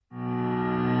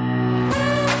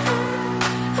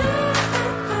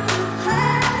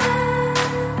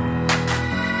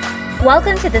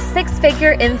Welcome to the Six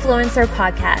Figure Influencer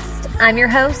Podcast. I'm your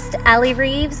host, Allie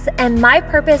Reeves, and my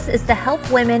purpose is to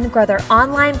help women grow their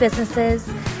online businesses,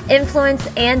 influence,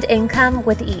 and income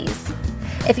with ease.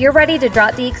 If you're ready to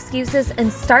drop the excuses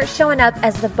and start showing up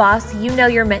as the boss you know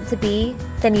you're meant to be,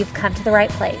 then you've come to the right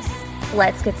place.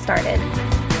 Let's get started.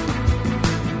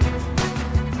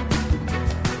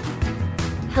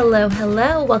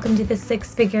 Hello. Welcome to the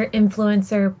Six Figure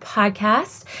Influencer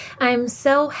Podcast. I'm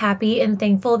so happy and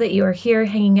thankful that you are here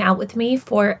hanging out with me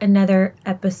for another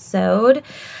episode.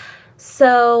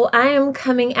 So I am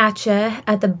coming at you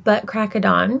at the butt crack of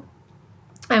dawn.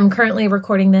 I'm currently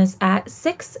recording this at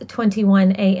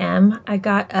 6:21 a.m. I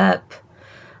got up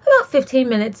about 15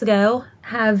 minutes ago,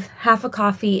 have half a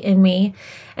coffee in me,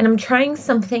 and I'm trying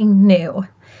something new.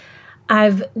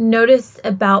 I've noticed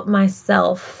about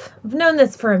myself, I've known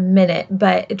this for a minute,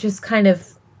 but it just kind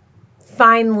of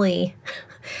finally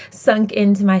sunk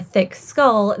into my thick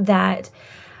skull that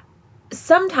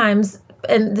sometimes,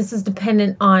 and this is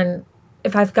dependent on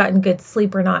if I've gotten good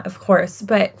sleep or not, of course,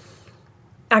 but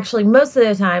actually most of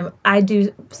the time I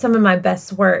do some of my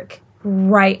best work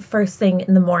right first thing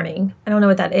in the morning. I don't know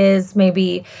what that is.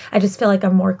 Maybe I just feel like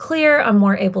I'm more clear. I'm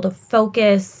more able to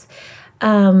focus.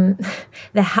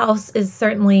 The house is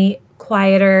certainly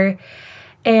quieter.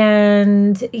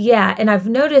 And I've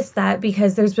noticed that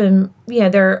because there's been,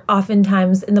 there are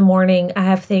oftentimes in the morning, I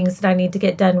have things that I need to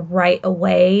get done right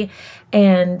away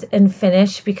and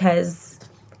finish because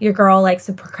your girl likes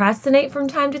to procrastinate from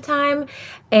time to time.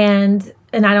 And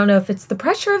I don't know if it's the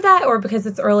pressure of that or because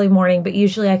it's early morning, but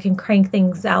usually I can crank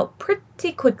things out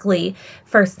pretty quickly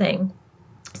first thing.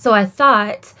 So I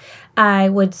thought I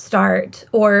would start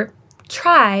or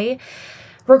try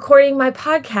recording my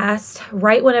podcast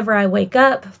right whenever I wake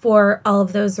up for all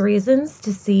of those reasons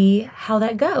to see how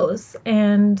that goes.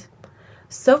 And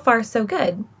so far, so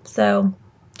good. So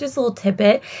just a little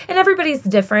tidbit. And everybody's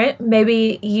different.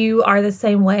 Maybe you are the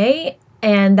same way,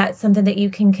 and that's something that you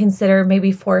can consider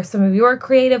maybe for some of your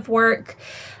creative work.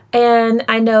 And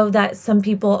I know that some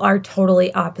people are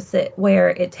totally opposite, where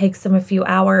it takes them a few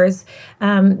hours.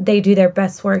 They do their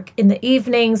best work in the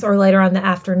evenings or later on in the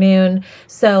afternoon.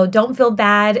 So don't feel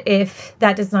bad if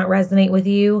that does not resonate with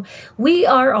you. We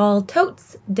are all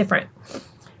totes different.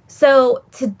 So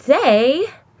today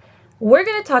we're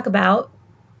going to talk about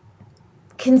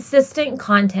consistent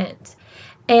content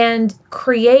and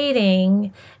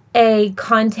creating a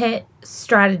content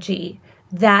strategy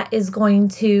that is going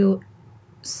to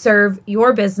serve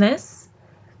your business,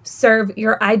 serve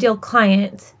your ideal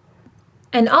client,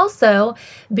 and also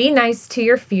be nice to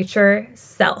your future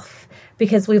self,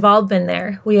 because we've all been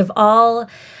there. We have all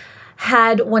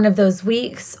had one of those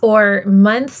weeks or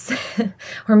months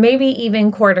or maybe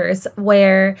even quarters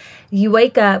where you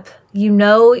wake up, you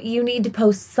know you need to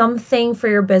post something for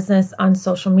your business on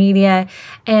social media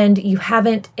and you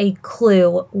haven't a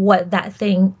clue what that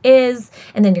thing is,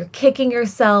 and then you're kicking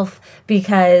yourself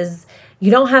because you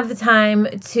don't have the time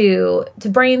to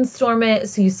brainstorm it,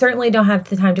 so you certainly don't have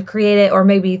the time to create it, or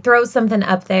maybe throw something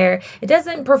up there. It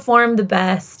doesn't perform the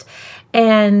best,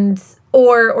 and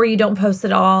or you don't post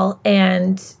at all,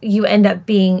 and you end up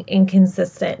being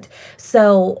inconsistent.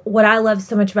 So what I love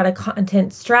so much about a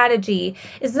content strategy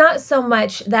is not so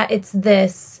much that it's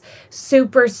this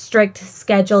super strict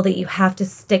schedule that you have to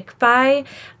stick by,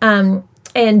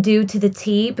 and do to the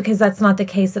T, because that's not the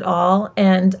case at all.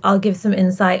 And I'll give some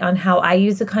insight on how I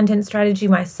use a content strategy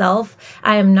myself.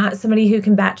 I am not somebody who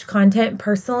can batch content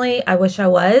personally. I wish I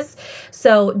was.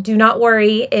 So do not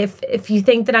worry if you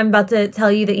think that I'm about to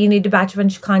tell you that you need to batch a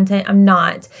bunch of content. I'm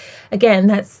not. Again,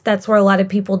 that's where a lot of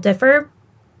people differ.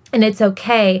 And it's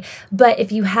okay. But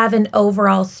if you have an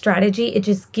overall strategy, it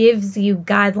just gives you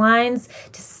guidelines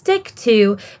to stick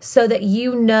to so that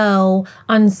you know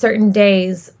on certain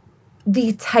days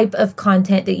the type of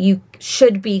content that you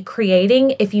should be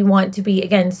creating if you want to be,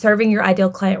 again, serving your ideal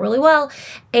client really well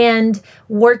and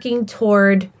working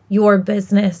toward your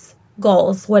business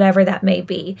goals, whatever that may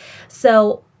be.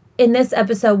 So in this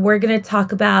episode, we're going to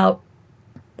talk about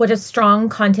what a strong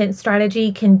content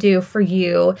strategy can do for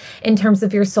you in terms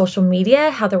of your social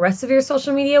media, how the rest of your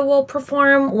social media will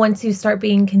perform once you start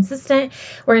being consistent.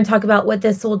 We're going to talk about what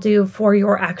this will do for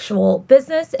your actual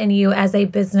business and you as a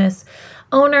business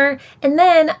owner. And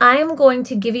then I'm going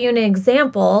to give you an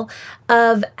example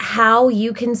of how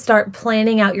you can start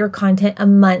planning out your content a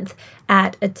month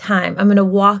at a time. I'm going to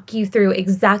walk you through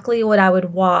exactly what I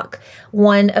would walk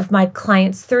one of my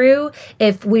clients through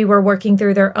if we were working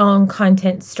through their own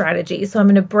content strategy. So I'm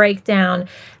going to break down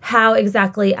how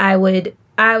exactly I would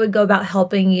I would go about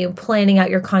helping you planning out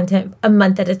your content a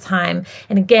month at a time.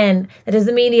 And again, that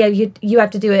doesn't mean you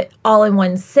have to do it all in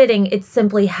one sitting. It's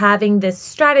simply having this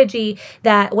strategy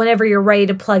that whenever you're ready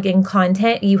to plug in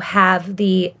content, you have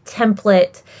the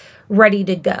template ready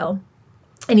to go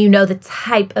and you know the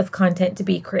type of content to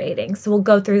be creating. So we'll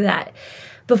go through that.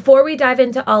 Before we dive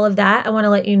into all of that, I want to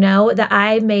let you know that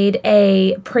I made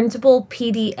a printable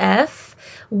PDF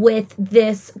with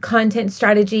this content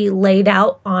strategy laid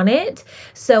out on it.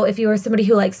 So if you are somebody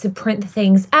who likes to print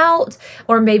things out,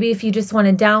 or maybe if you just want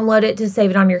to download it to save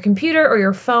it on your computer or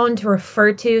your phone to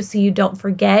refer to so you don't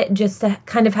forget, just to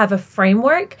kind of have a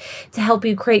framework to help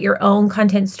you create your own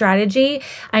content strategy,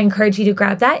 I encourage you to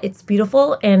grab that. It's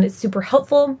beautiful and it's super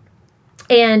helpful.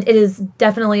 And it is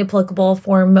definitely applicable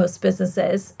for most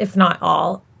businesses, if not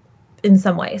all, in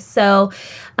some way. So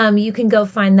you can go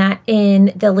find that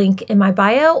in the link in my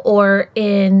bio or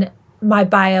in my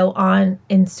bio on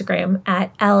Instagram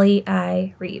at Allie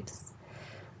Reeves.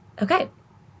 Okay.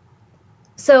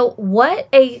 So what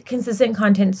a consistent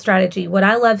content strategy, what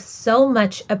I love so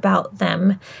much about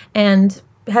them, and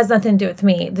it has nothing to do with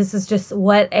me, this is just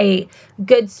what a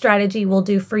good strategy will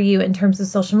do for you in terms of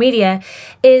social media,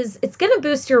 is it's going to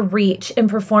boost your reach and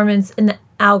performance in the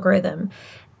algorithm.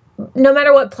 No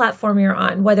matter what platform you're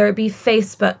on, whether it be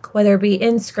Facebook, whether it be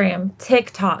Instagram,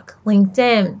 TikTok,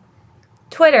 LinkedIn,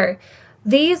 Twitter,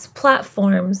 these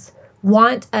platforms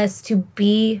want us to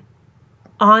be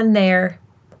on there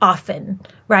often,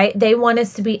 right? They want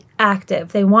us to be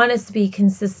active. They want us to be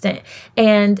consistent.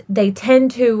 And they tend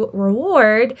to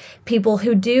reward people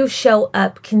who do show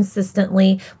up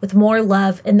consistently with more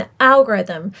love in the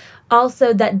algorithm.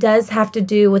 Also, that does have to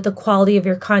do with the quality of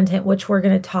your content, which we're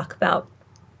going to talk about.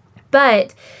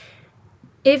 But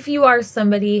if you are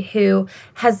somebody who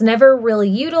has never really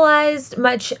utilized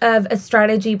much of a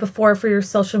strategy before for your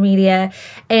social media,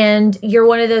 and you're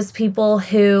one of those people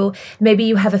who maybe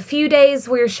you have a few days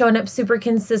where you're showing up super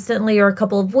consistently or a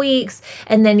couple of weeks,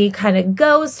 and then you kind of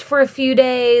ghost for a few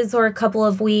days or a couple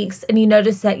of weeks, and you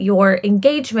notice that your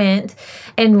engagement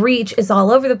and reach is all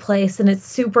over the place and it's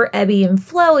super ebby and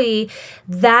flowy,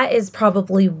 that is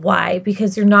probably why,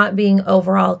 because you're not being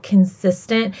overall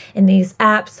consistent, and these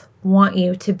apps want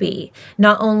you to be,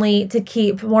 not only to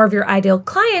keep more of your ideal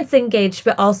clients engaged,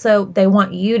 but also they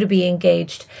want you to be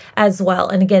engaged as well.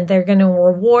 And again, they're going to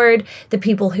reward the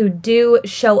people who do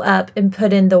show up and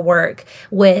put in the work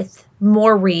with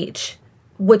more reach,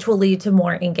 which will lead to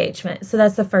more engagement. So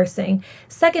that's the first thing.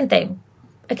 Second thing,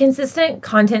 a consistent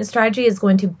content strategy is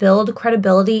going to build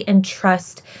credibility and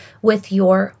trust with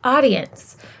your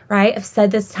audience, right? I've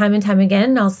said this time and time again,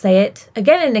 and I'll say it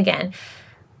again and again.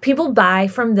 People buy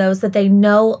from those that they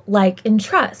know, like, and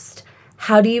trust.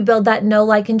 How do you build that know,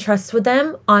 like, and trust with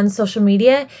them on social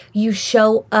media? You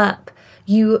show up.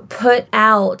 You put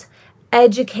out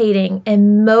educating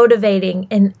and motivating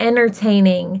and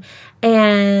entertaining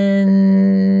and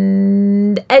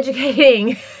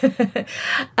educating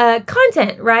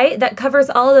content, right? That covers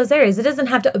all of those areas. It doesn't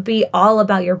have to be all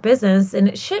about your business, and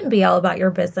it shouldn't be all about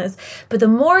your business. But the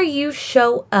more you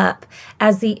show up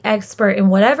as the expert in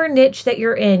whatever niche that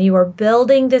you're in, you are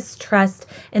building this trust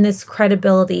and this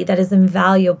credibility that is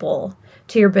invaluable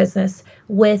to your business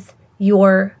with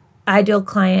your ideal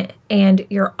client and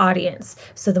your audience.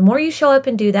 So the more you show up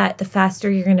and do that, the faster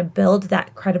you're going to build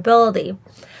that credibility.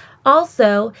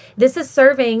 Also, this is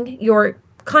serving, your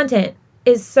content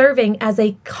is serving as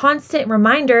a constant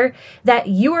reminder that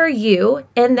you are you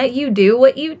and that you do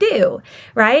what you do,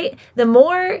 right? The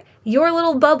more your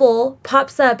little bubble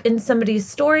pops up in somebody's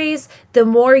stories, the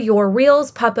more your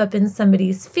reels pop up in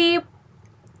somebody's feed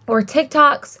or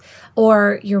TikToks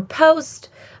or your post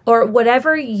or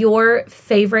whatever your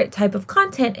favorite type of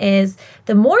content is,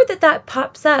 the more that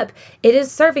pops up, it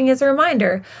is serving as a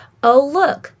reminder. Oh,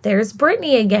 look, there's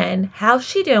Brittany again. How's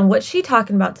she doing? What's she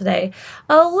talking about today?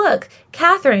 Oh, look,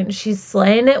 Catherine, she's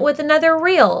slaying it with another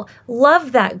reel.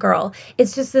 Love that girl.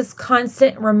 It's just this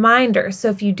constant reminder.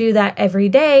 So if you do that every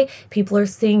day, people are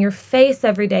seeing your face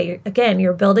every day. Again,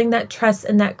 you're building that trust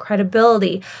and that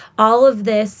credibility. All of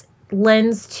this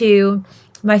lends to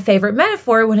my favorite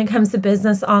metaphor when it comes to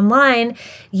business online.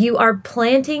 You are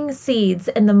planting seeds,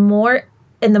 and the more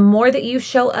that you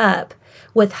show up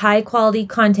with high quality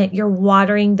content, you're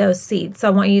watering those seeds. So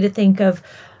I want you to think of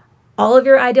all of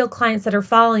your ideal clients that are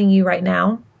following you right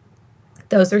now.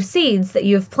 Those are seeds that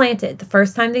you have planted. The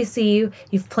first time they see you,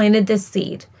 you've planted this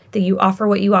seed that you offer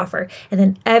what you offer. And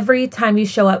then every time you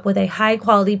show up with a high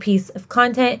quality piece of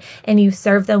content and you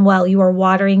serve them well, you are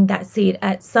watering that seed.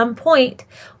 At some point,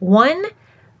 1,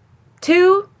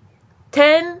 2,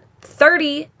 10,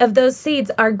 30 of those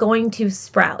seeds are going to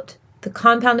sprout. The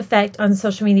compound effect on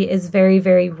social media is very,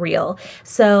 very real.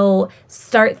 So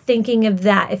start thinking of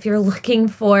that. If you're looking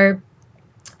for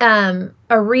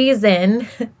a reason,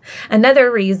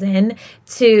 another reason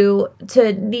to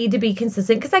need to be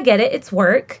consistent, because I get it, it's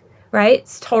work, right?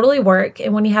 It's totally work.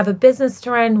 And when you have a business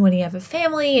to run, when you have a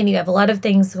family and you have a lot of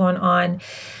things going on,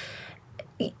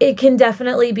 it can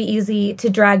definitely be easy to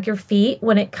drag your feet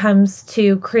when it comes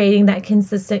to creating that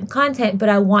consistent content. But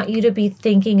I want you to be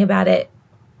thinking about it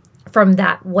from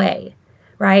that way,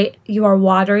 right? You are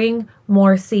watering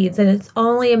more seeds, and it's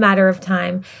only a matter of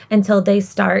time until they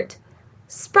start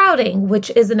sprouting, which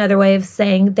is another way of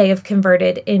saying they have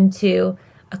converted into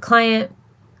a client,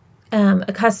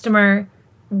 a customer,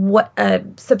 a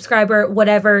subscriber,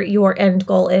 whatever your end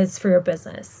goal is for your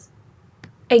business.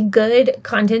 A good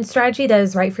content strategy that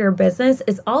is right for your business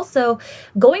is also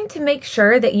going to make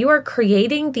sure that you are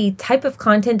creating the type of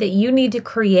content that you need to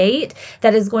create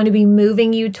that is going to be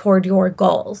moving you toward your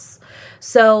goals.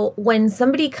 So when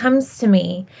somebody comes to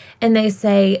me and they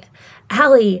say,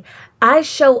 Allie, I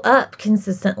show up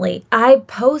consistently. I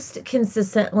post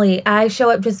consistently. I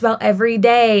show up just about every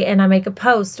day and I make a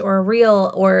post or a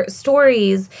reel or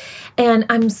stories, and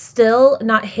I'm still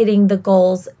not hitting the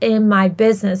goals in my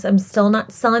business. I'm still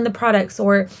not selling the products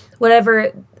or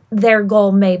whatever their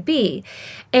goal may be.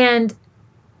 And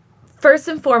first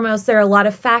and foremost, there are a lot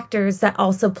of factors that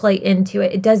also play into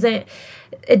it. It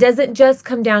doesn't just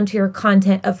come down to your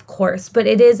content, of course, but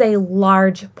it is a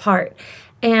large part.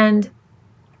 And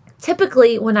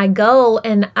typically when I go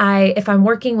and if I'm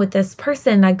working with this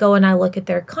person, I go and I look at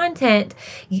their content,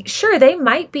 sure, they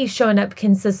might be showing up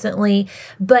consistently,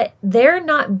 but they're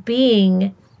not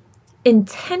being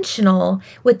intentional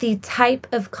with the type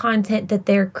of content that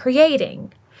they're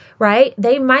creating, right?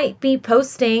 They might be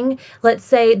posting, let's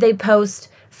say they post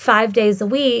 5 days a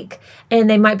week, and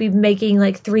they might be making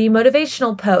like 3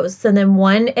 motivational posts and then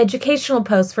 1 educational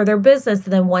post for their business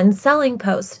and then 1 selling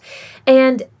post.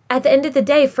 And at the end of the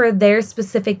day, for their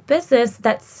specific business,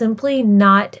 that's simply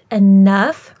not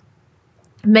enough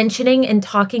mentioning and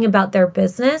talking about their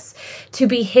business to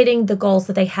be hitting the goals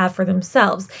that they have for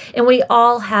themselves. And we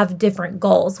all have different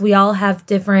goals. We all have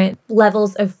different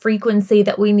levels of frequency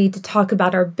that we need to talk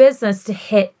about our business to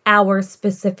hit our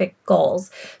specific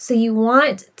goals. So you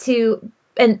want to,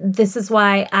 and this is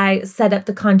why I set up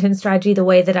the content strategy the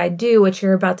way that I do, which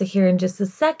you're about to hear in just a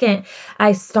second.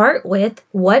 I start with,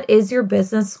 what is your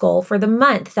business goal for the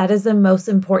month? That is the most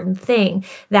important thing.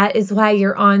 That is why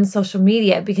you're on social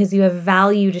media, because you have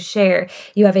value to share.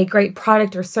 You have a great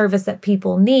product or service that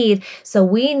people need. So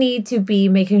we need to be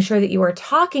making sure that you are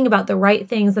talking about the right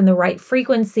things and the right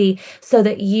frequency so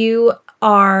that you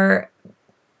are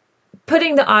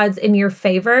putting the odds in your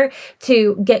favor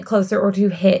to get closer or to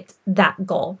hit that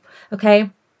goal. Okay.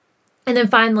 And then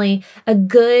finally, a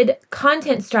good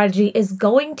content strategy is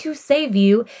going to save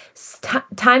you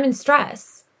time and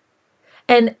stress.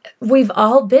 And we've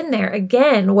all been there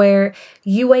again, where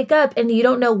you wake up and you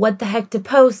don't know what the heck to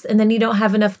post, and then you don't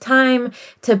have enough time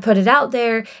to put it out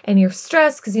there, and you're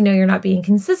stressed because you know you're not being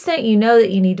consistent. You know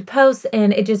that you need to post,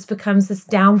 and it just becomes this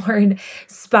downward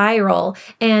spiral.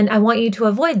 And I want you to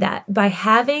avoid that. By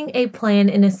having a plan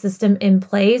and a system in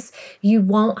place, you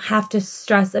won't have to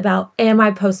stress about, am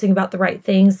I posting about the right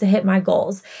things to hit my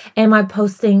goals? Am I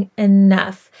posting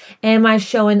enough? Am I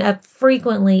showing up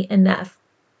frequently enough?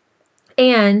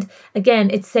 And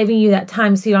again, it's saving you that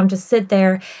time so you don't have to sit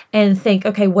there and think,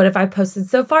 okay, what have I posted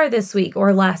so far this week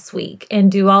or last week,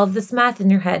 and do all of this math in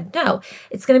your head. No,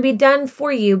 it's going to be done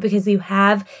for you because you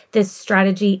have this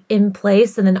strategy in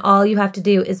place, and then all you have to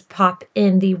do is pop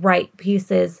in the right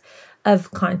pieces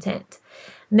of content.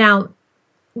 Now,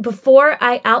 before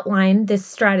I outline this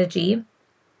strategy,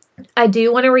 I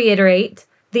do want to reiterate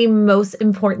the most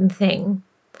important thing.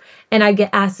 And I get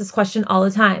asked this question all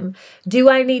the time. Do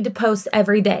I need to post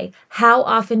every day? How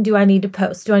often do I need to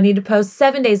post? Do I need to post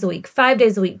 7 days a week, 5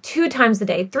 days a week, 2 times a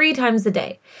day, 3 times a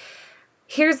day?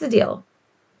 Here's the deal.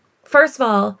 First of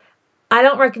all, I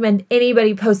don't recommend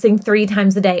anybody posting 3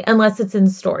 times a day unless it's in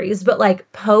stories, but like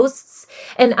posts,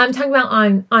 and I'm talking about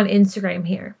on Instagram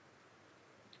here.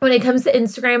 When it comes to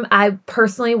Instagram, I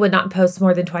personally would not post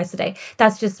more than twice a day.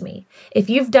 That's just me. If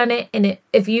you've done it and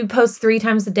if you post 3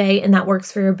 times a day and that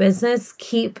works for your business,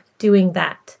 keep doing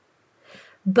that.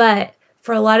 But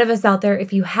for a lot of us out there,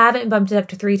 if you haven't bumped it up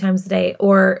to 3 times a day,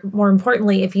 or more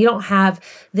importantly, if you don't have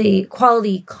the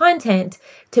quality content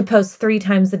to post 3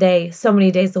 times a day, so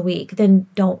many days a week, then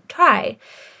don't try.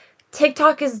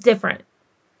 TikTok is different.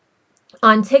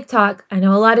 On TikTok, I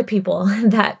know a lot of people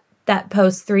that that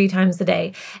post 3 times a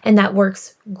day, and that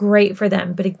works great for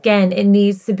them. But again, it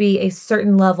needs to be a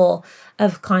certain level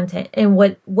of content. And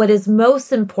what is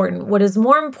most important, what is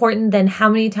more important than how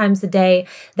many times a day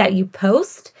that you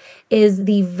post, is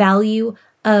the value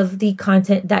of the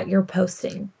content that you're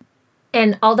posting.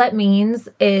 And all that means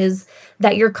is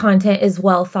that your content is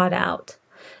well thought out,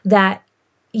 that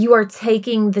you are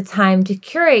taking the time to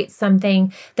curate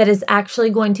something that is actually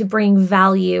going to bring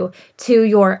value to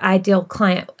your ideal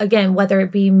client. Again, whether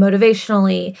it be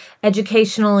motivationally,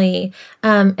 educationally,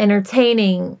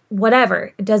 entertaining,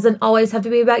 whatever. It doesn't always have to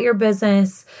be about your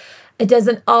business. It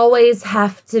doesn't always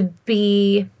have to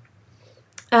be,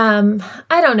 I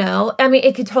don't know. I mean,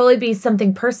 it could totally be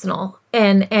something personal.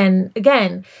 And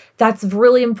again, that's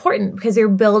really important because you're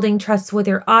building trust with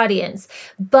your audience.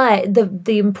 But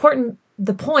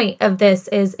the point of this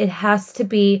is it has to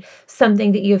be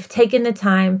something that you've taken the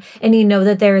time and you know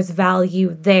that there is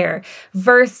value there,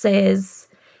 versus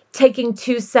taking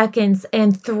 2 seconds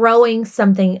and throwing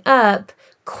something up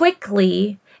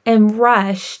quickly and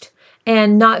rushed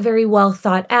and not very well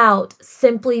thought out,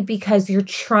 simply because you're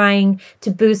trying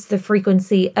to boost the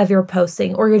frequency of your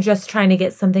posting, or you're just trying to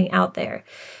get something out there.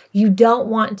 You don't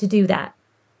want to do that.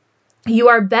 You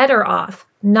are better off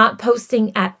not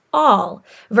posting at all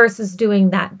versus doing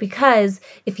that, because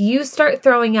if you start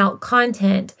throwing out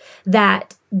content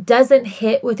that doesn't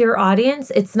hit with your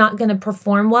audience, it's not going to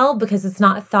perform well because it's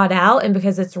not thought out and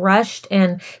because it's rushed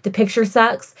and the picture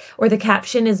sucks or the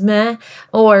caption is meh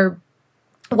or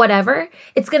whatever.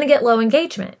 It's going to get low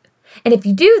engagement. And if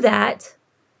you do that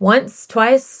once,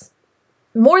 twice,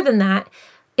 more than that,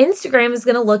 Instagram is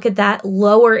going to look at that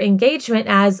lower engagement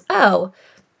as, oh,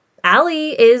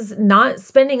 Allie is not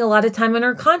spending a lot of time on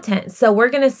her content, so we're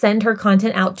going to send her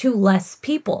content out to less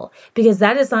people because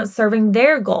that is not serving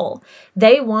their goal.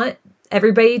 They want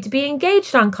everybody to be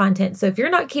engaged on content. So if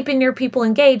you're not keeping your people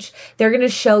engaged, they're going to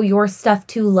show your stuff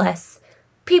to less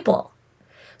people.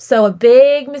 So a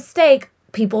big mistake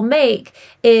people make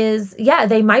is,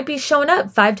 they might be showing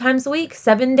up 5 times a week,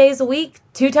 7 days a week,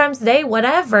 2 times a day,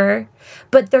 whatever,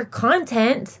 but their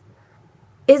content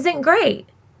isn't great.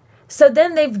 So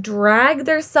then they've dragged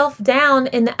their self down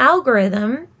in the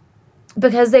algorithm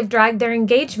because they've dragged their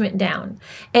engagement down.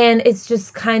 And it's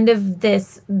just kind of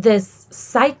this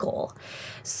cycle.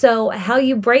 So how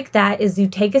you break that is you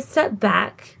take a step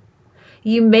back,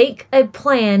 you make a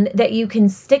plan that you can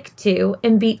stick to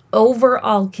and be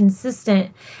overall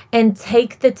consistent, and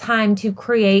take the time to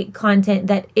create content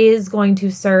that is going to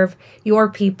serve your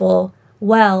people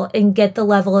well and get the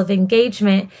level of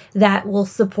engagement that will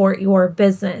support your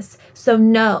business. So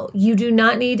no, you do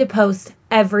not need to post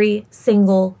every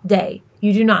single day.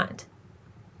 You do not.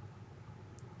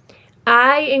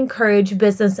 I encourage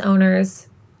business owners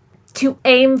to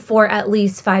aim for at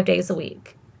least 5 days a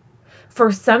week.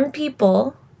 For some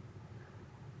people,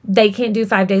 they can't do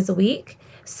 5 days a week.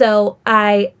 So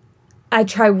I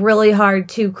try really hard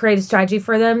to create a strategy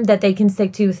for them that they can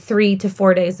stick to 3 to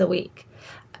 4 days a week.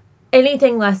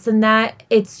 Anything less than that,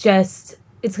 it's going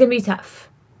to be tough.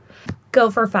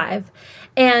 Go for 5.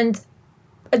 And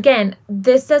again,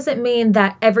 this doesn't mean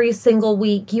that every single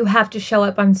week you have to show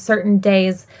up on certain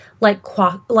days like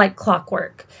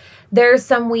clockwork. There's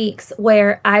some weeks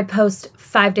where I post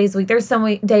 5 days a week. There's some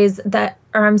there's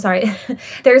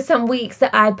some weeks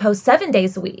that I post 7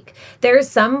 days a week. There's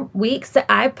some weeks that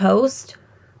I post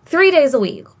 3 days a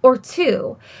week or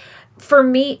 2. For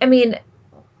me, I mean,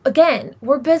 again,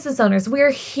 we're business owners. We're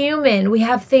human. We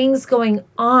have things going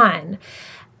on.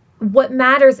 What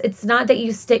matters, it's not that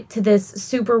you stick to this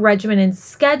super regimented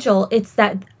schedule. It's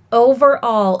that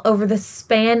overall, over the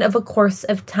span of a course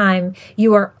of time,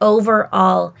 you are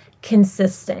overall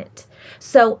consistent.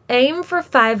 So aim for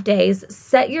 5 days.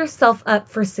 Set yourself up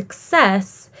for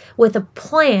success with a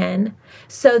plan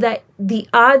so that the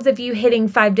odds of you hitting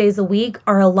 5 days a week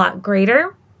are a lot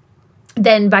greater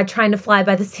than by trying to fly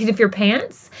by the seat of your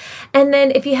pants. And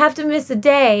then if you have to miss a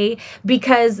day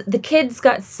because the kids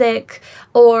got sick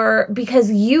or because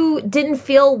you didn't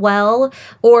feel well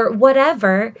or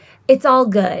whatever, it's all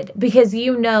good because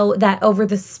you know that over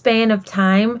the span of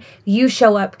time, you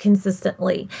show up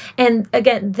consistently. And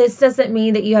again, this doesn't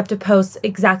mean that you have to post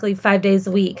exactly 5 days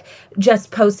a week,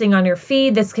 just posting on your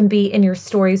feed. This can be in your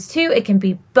stories too. It can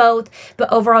be both.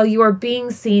 But overall, you are being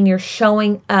seen. You're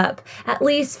showing up at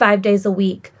least 5 days a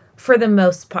week for the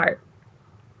most part.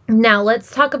 Now, let's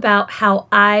talk about how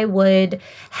I would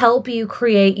help you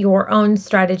create your own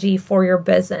strategy for your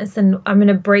business. And I'm going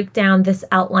to break down this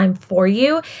outline for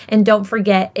you. And don't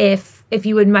forget, if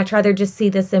you would much rather just see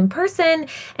this in person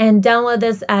and download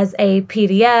this as a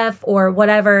PDF or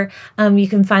whatever, you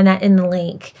can find that in the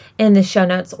link in the show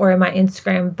notes or in my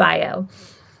Instagram bio.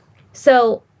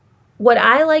 So, what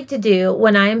I like to do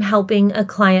when I am helping a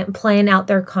client plan out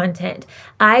their content,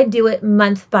 I do it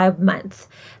month by month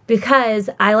because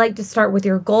I like to start with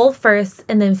your goal first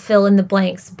and then fill in the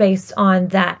blanks based on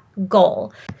that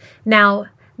goal. Now,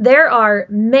 there are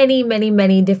many, many,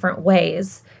 many different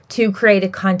ways to create a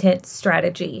content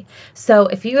strategy. So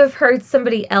if you have heard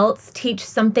somebody else teach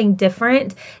something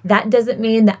different, that doesn't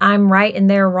mean that I'm right and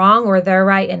they're wrong, or they're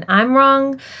right and I'm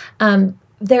wrong.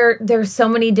 There's so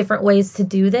many different ways to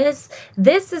do this.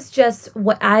 This is just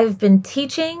what I've been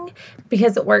teaching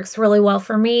because it works really well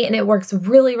for me, and it works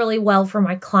really, really well for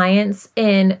my clients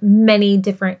in many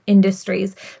different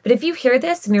industries. But if you hear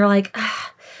this and you're like,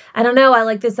 I don't know, I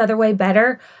like this other way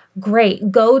better,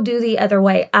 great, go do the other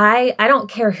way. I don't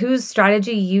care whose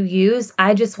strategy you use.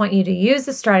 I just want you to use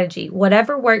the strategy.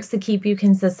 Whatever works to keep you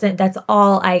consistent, that's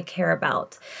all I care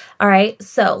about. All right,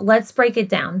 so let's break it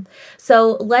down.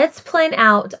 So let's plan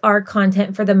out our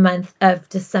content for the month of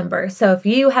December. So if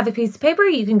you have a piece of paper,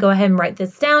 you can go ahead and write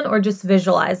this down or just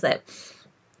visualize it.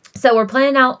 So we're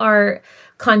planning out our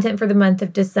content for the month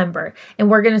of December, and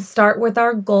we're going to start with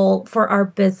our goal for our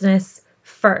business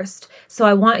first. So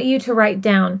I want you to write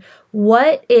down,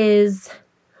 what is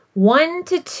 1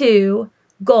 to 2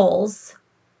 goals,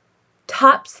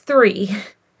 tops 3.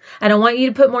 I don't want you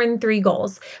to put more than 3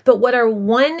 goals, but what are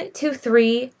 1 to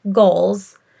 3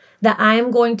 goals that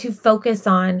I'm going to focus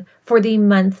on for the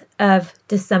month of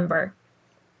December?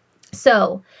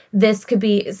 So this could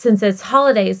be, since it's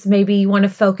holidays, maybe you want to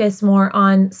focus more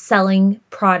on selling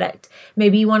product.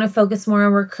 Maybe you want to focus more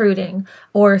on recruiting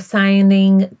or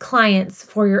signing clients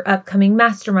for your upcoming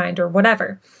mastermind or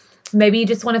whatever. Maybe you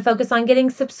just want to focus on getting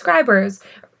subscribers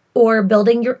or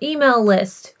building your email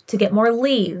list to get more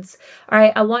leads. All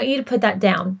right, I want you to put that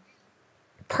down.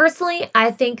 Personally,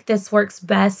 I think this works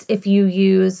best if you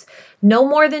use no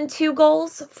more than 2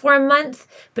 goals for a month.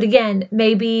 But again,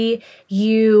 maybe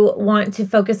you want to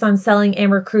focus on selling and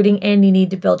recruiting and you need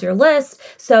to build your list.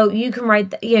 So you can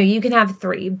you can have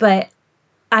 3, but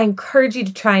I encourage you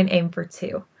to try and aim for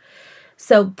 2.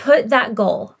 So put that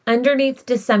goal underneath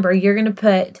December. You're going to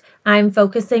put, I'm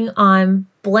focusing on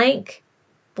blank,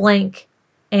 blank,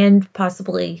 and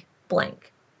possibly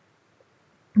blank.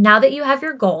 Now that you have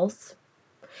your goals,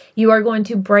 you are going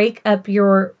to break up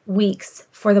your weeks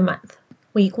for the month.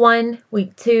 Week 1,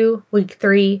 week 2, week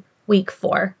 3, week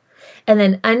 4. And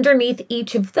then underneath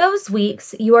each of those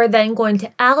weeks, you are then going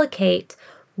to allocate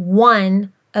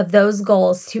one of those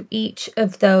goals to each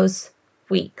of those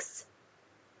weeks.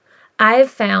 I've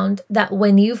found that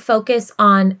when you focus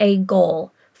on a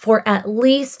goal for at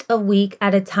least a week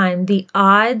at a time, the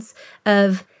odds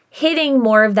of hitting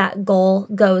more of that goal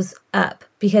goes up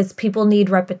because people need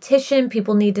repetition.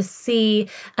 People need to see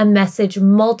a message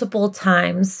multiple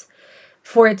times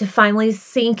for it to finally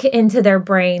sink into their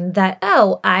brain that,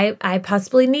 oh, I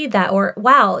possibly need that. Or,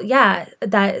 wow, yeah,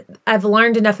 that I've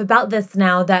learned enough about this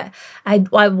now that I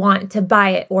want to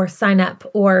buy it or sign up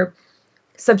or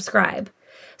subscribe.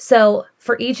 So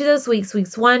for each of those weeks,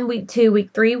 weeks 1, week 2,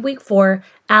 week 3, week 4,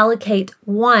 allocate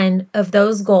one of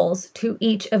those goals to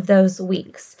each of those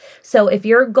weeks. So if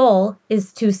your goal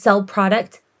is to sell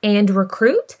product and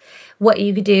recruit, what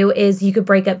you could do is you could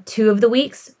break up 2 of the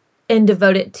weeks and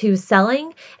devote it to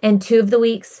selling and 2 of the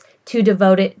weeks to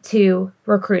devote it to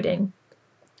recruiting.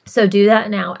 So do that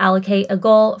now. Allocate a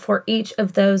goal for each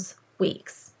of those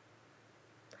weeks.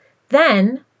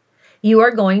 Then you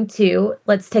are going to,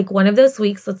 let's take one of those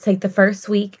weeks. Let's take the first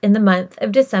week in the month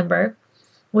of December.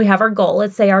 We have our goal.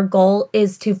 Let's say our goal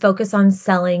is to focus on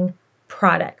selling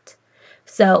product.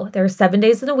 So there are 7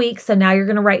 days in a week. So now you're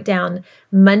going to write down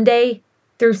Monday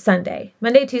through Sunday.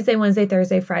 Monday, Tuesday, Wednesday,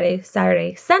 Thursday, Friday,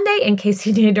 Saturday, Sunday, in case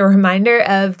you need a reminder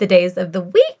of the days of the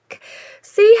week.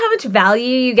 See how much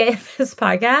value you get in this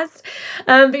podcast?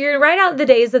 But you're going to write out the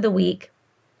days of the week.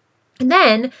 And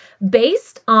then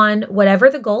based on whatever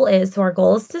the goal is, so our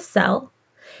goal is to sell,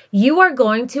 you are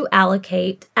going to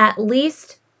allocate at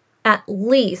least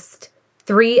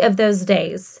 3 of those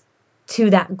days to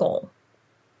that goal.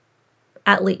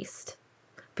 At least.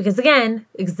 Because again,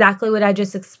 exactly what I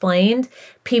just explained,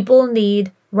 people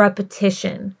need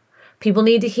repetition. People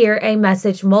need to hear a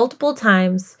message multiple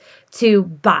times to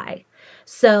buy.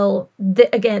 So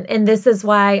again, and this is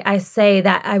why I say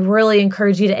that I really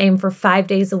encourage you to aim for 5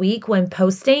 days a week when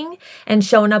posting and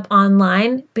showing up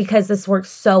online, because this works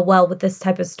so well with this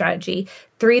type of strategy.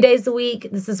 3 days a week,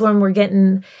 this is when we're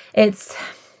getting, it's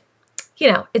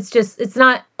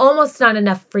not almost not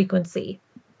enough frequency.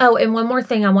 Oh, and one more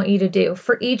thing I want you to do.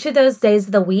 For each of those days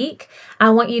of the week, I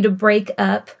want you to break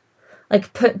up,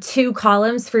 like put 2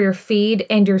 columns for your feed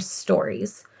and your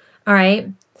stories. All right.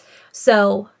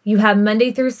 So you have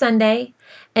Monday through Sunday,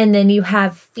 and then you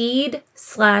have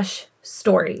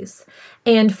feed/stories.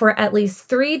 And for at least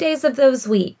 3 days of those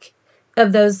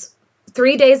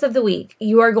 3 days of the week,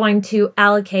 you are going to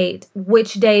allocate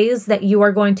which days that you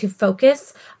are going to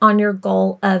focus on your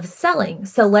goal of selling.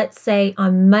 So let's say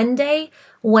on Monday,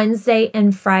 Wednesday,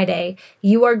 and Friday,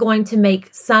 you are going to make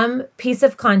some piece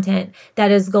of content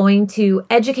that is going to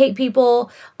educate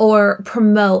people or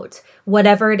promote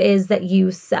whatever it is that you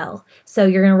sell. So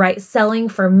you're going to write selling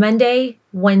for Monday,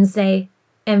 Wednesday,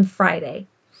 and Friday.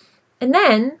 And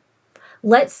then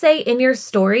let's say in your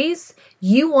stories,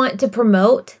 you want to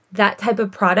promote that type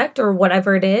of product or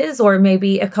whatever it is, or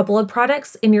maybe a couple of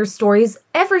products in your stories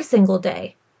every single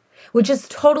day, which is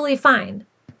totally fine.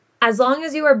 As long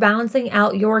as you are balancing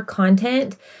out your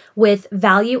content with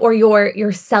value, or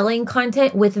your selling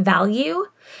content with value,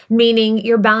 meaning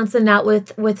you're balancing out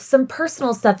with some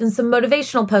personal stuff and some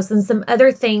motivational posts and some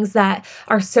other things that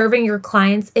are serving your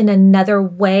clients in another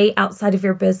way outside of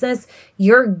your business,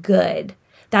 you're good.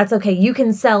 That's okay. You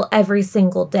can sell every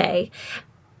single day.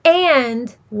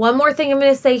 And one more thing I'm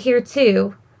going to say here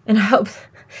too, and I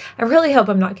really hope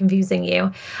I'm not confusing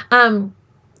you.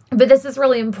 But this is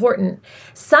really important.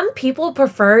 Some people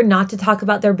prefer not to talk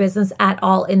about their business at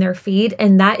all in their feed,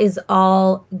 and that is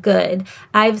all good.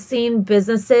 I've seen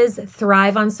businesses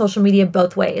thrive on social media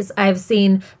both ways. I've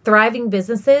seen thriving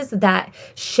businesses that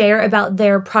share about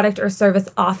their product or service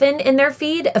often in their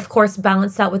feed, of course,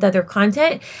 balanced out with other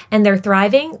content, and they're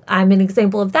thriving. I'm an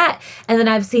example of that. And then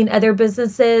I've seen other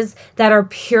businesses that are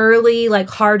purely like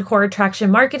hardcore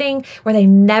attraction marketing, where they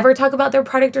never talk about their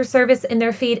product or service in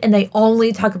their feed, and they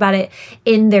only talk about it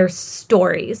in their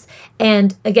stories,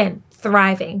 and again,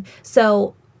 thriving.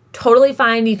 So totally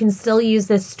fine. You can still use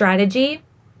this strategy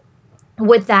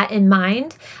with that in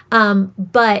mind.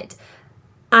 But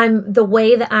the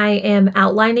way that I am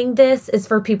outlining this is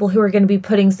for people who are going to be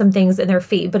putting some things in their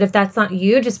feed. But if that's not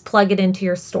you, just plug it into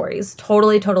your stories.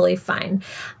 Totally fine.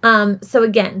 So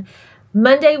again,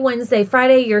 Monday, Wednesday,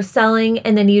 Friday, you're selling,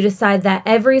 and then you decide that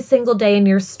every single day in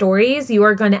your stories, you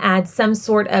are going to add some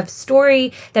sort of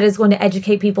story that is going to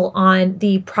educate people on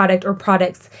the product or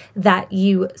products that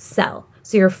you sell.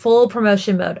 So you're full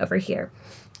promotion mode over here.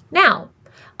 Now,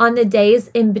 on the days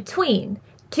in between,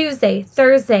 Tuesday,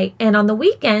 Thursday, and on the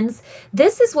weekends,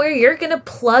 this is where you're going to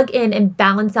plug in and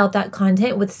balance out that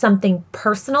content with something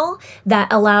personal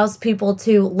that allows people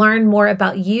to learn more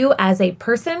about you as a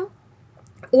person,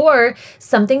 or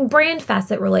something brand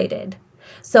facet related.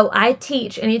 So I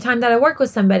teach, anytime that I work with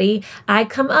somebody, I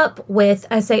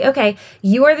say, okay,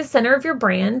 you are the center of your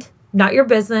brand, not your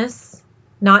business,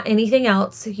 not anything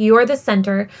else. You are the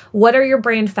center. What are your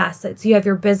brand facets? You have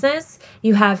your business,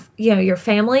 you have, your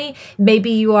family.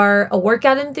 Maybe you are a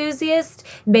workout enthusiast.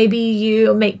 Maybe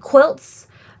you make quilts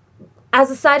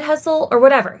as a side hustle or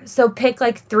whatever. So pick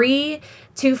like 3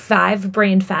 to 5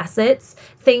 brand facets,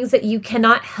 things that you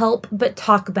cannot help but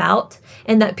talk about,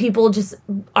 and that people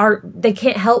they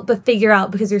can't help but figure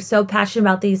out because you're so passionate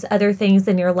about these other things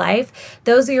in your life.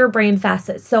 Those are your brand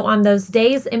facets. So on those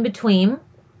days in between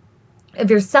of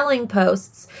your selling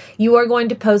posts, you are going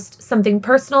to post something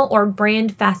personal or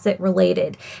brand facet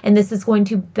related, and this is going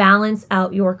to balance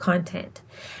out your content.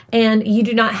 And you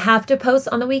do not have to post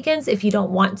on the weekends if you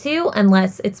don't want to,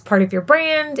 unless it's part of your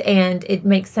brand and it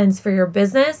makes sense for your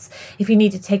business. If you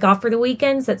need to take off for the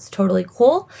weekends, that's totally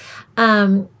cool.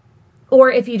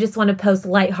 Or if you just want to post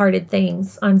lighthearted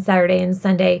things on Saturday and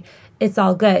Sunday, it's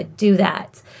all good. Do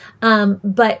that.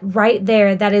 But right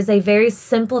there, that is a very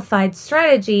simplified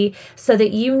strategy so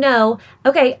that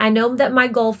okay, I know that my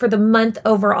goal for the month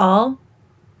overall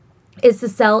is to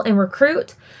sell and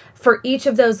recruit. For each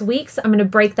of those weeks, I'm going to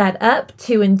break that up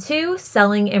 2 and 2,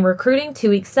 selling and recruiting, 2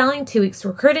 weeks selling, 2 weeks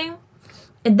recruiting.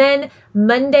 And then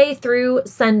Monday through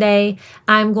Sunday,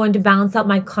 I'm going to balance out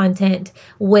my content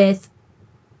with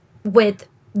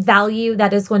value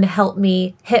that is going to help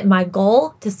me hit my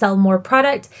goal to sell more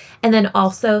product and then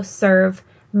also serve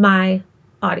my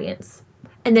audience.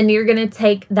 And then you're going to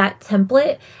take that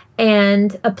template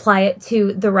and apply it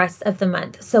to the rest of the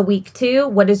month. So week 2,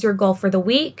 what is your goal for the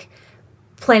week?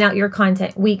 plan out your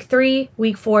content. Week 3,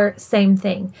 week 4, same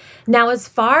thing. Now, as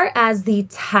far as the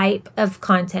type of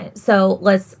content, so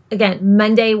again,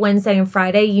 Monday, Wednesday, and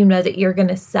Friday, you know that you're going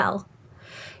to sell.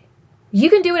 You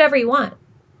can do whatever you want.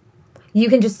 You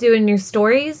can just do it in your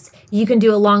stories. You can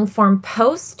do a long form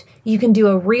post. You can do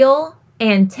a reel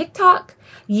and TikTok.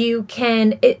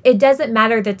 It doesn't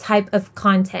matter the type of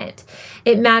content.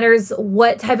 It matters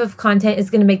what type of content is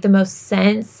going to make the most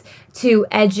sense to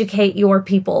educate your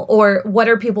people, or what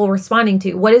are people responding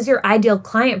to? What does your ideal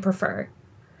client prefer?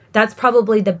 That's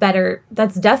definitely the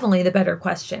better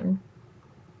question.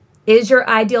 Is your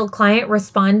ideal client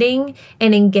responding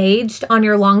and engaged on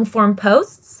your long form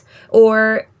posts,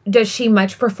 or does she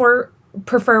much prefer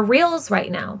reels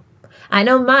right now? I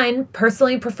know mine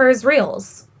personally prefers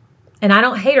reels, and I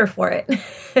don't hate her for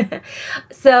it.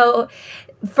 So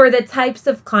for the types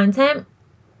of content,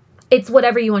 it's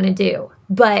whatever you want to do,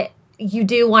 but you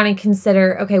do want to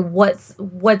consider, okay, what's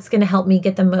going to help me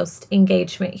get the most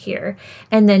engagement here?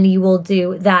 And then you will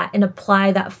do that and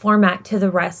apply that format to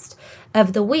the rest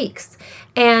of the weeks.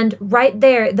 And right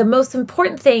there, the most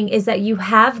important thing is that you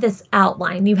have this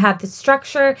outline, you have the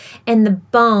structure and the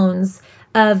bones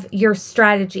of your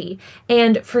strategy.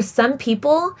 And for some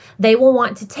people, they will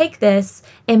want to take this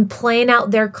and plan out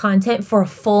their content for a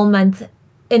full month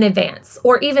in advance,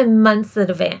 or even months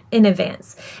in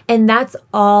advance. And that's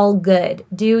all good.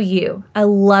 Do you? I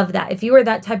love that. If you are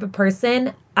that type of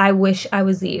person, I wish I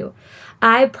was you.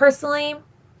 I personally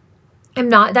am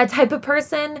not that type of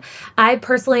person. I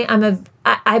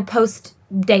post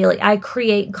daily. I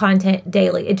create content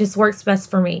daily. It just works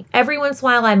best for me. Every once in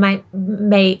a while I might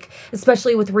make,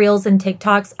 especially with reels and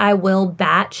TikToks, I will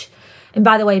batch. And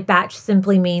by the way, batch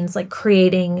simply means like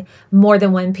creating more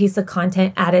than one piece of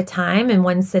content at a time in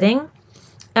one sitting.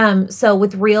 So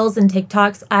with reels and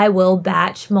TikToks, I will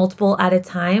batch multiple at a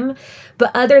time.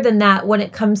 But other than that, when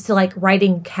it comes to like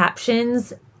writing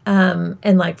captions,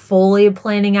 and like fully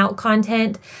planning out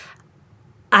content,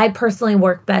 I personally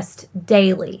work best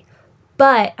daily.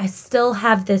 But I still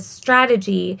have this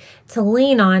strategy to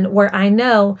lean on where I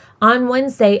know on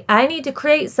Wednesday, I need to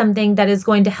create something that is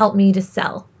going to help me to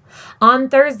sell. On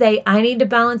Thursday, I need to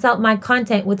balance out my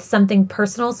content with something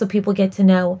personal so people get to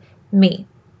know me.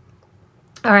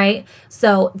 All right.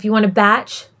 So if you want to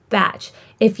batch.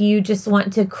 If you just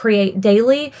want to create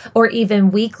daily or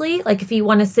even weekly, like if you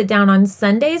want to sit down on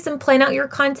Sundays and plan out your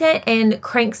content and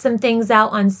crank some things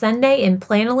out on Sunday in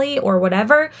Planoly or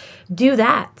whatever, do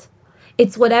that.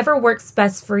 It's whatever works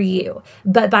best for you.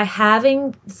 But by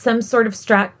having some sort of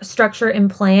structure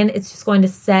and plan, it's just going to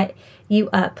set you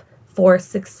up for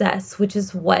success, which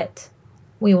is what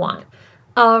we want.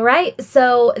 All right.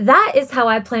 So that is how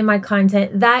I plan my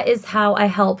content. That is how I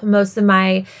help most of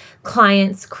my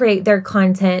clients create their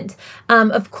content.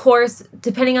 Of course,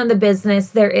 depending on the business,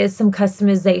 there is some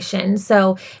customization.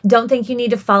 So don't think you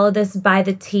need to follow this by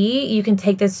the T. You can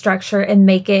take this structure and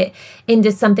make it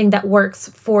into something that works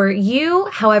for you,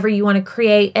 however you want to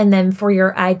create, and then for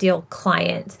your ideal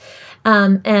client.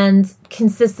 And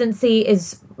consistency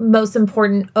is most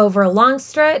important over a long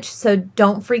stretch. So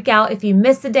don't freak out if you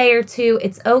miss a day or two.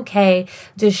 It's okay.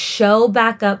 Just show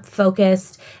back up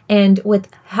focused and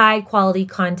with high quality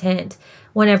content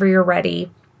whenever you're ready,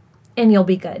 and you'll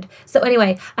be good. So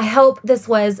anyway, I hope this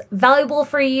was valuable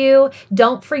for you.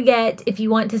 Don't forget, if you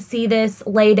want to see this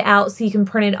laid out so you can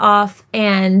print it off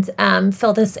and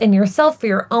fill this in yourself for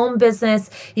your own business,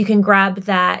 you can grab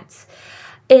that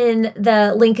in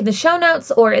the link in the show notes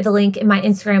or the link in my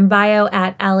Instagram bio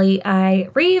at Allie I.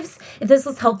 Reeves. If this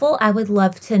was helpful, I would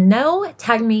love to know.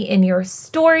 Tag me in your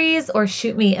stories or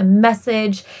shoot me a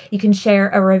message. You can share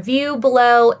a review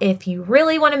below if you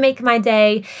really want to make my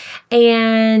day.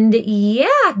 And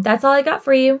yeah, that's all I got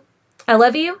for you. I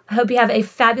love you. I hope you have a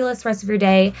fabulous rest of your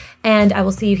day, and I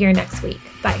will see you here next week.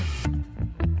 Bye.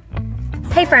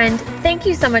 Hey friend, thank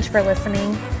you so much for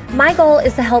listening. My goal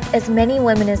is to help as many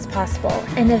women as possible,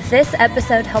 and if this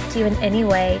episode helped you in any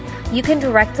way, you can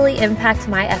directly impact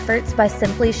my efforts by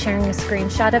simply sharing a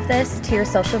screenshot of this to your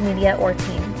social media or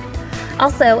team.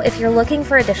 Also, if you're looking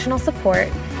for additional support,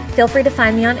 feel free to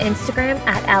find me on Instagram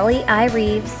at Allie I.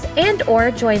 Reeves and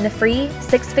or join the free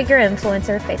 6-Figure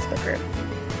Influencer Facebook group.